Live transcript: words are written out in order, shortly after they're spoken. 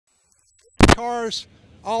cars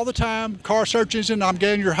all the time, Car Search Engine. I'm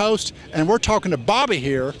Gayland, your host, and we're talking to Bobby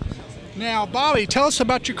here. Now, Bobby, tell us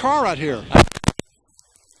about your car right here.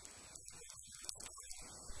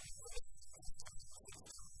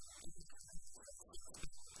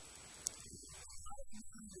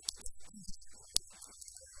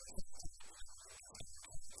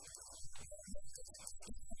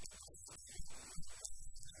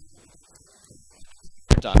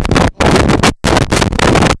 Now,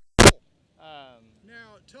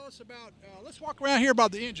 tell us about, let's walk around here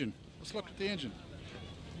about the engine. Let's look at the engine.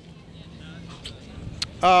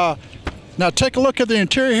 Now, take a look at the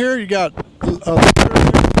interior here. You got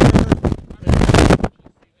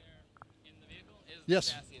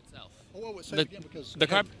yes. The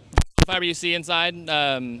carbon fiber you see inside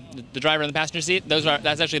the driver and the passenger seat,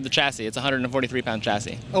 that's actually the chassis. It's a 143-pound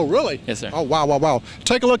chassis. Oh, really? Yes, sir. Oh, wow, wow, wow.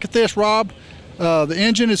 Take a look at this, Rob. The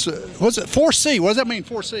engine is, what's it, 4C? What does that mean,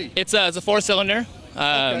 4C? It's a 4-cylinder.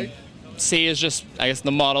 Okay. C is just, I guess,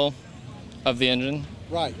 the model of the engine.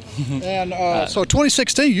 Right. And so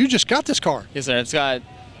 2016, you just got this car. Yes, sir. It's got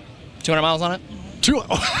 200 miles on it.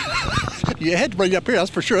 You had to bring it up here, that's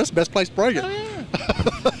for sure. That's the best place to bring it. Oh,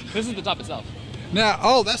 yeah. This is the top itself. Now,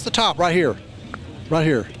 oh, that's the top right here. Right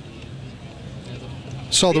here.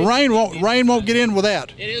 So the rain won't get in with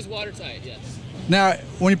that. It is watertight, yes. Now,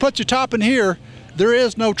 when you put your top in here, there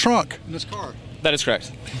is no trunk in this car. That is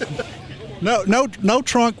correct. No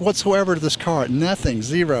trunk whatsoever to this car. Nothing,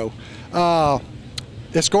 zero.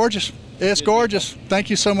 It's gorgeous. It's gorgeous. Thank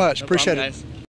you so much. No Appreciate problem, it. guys.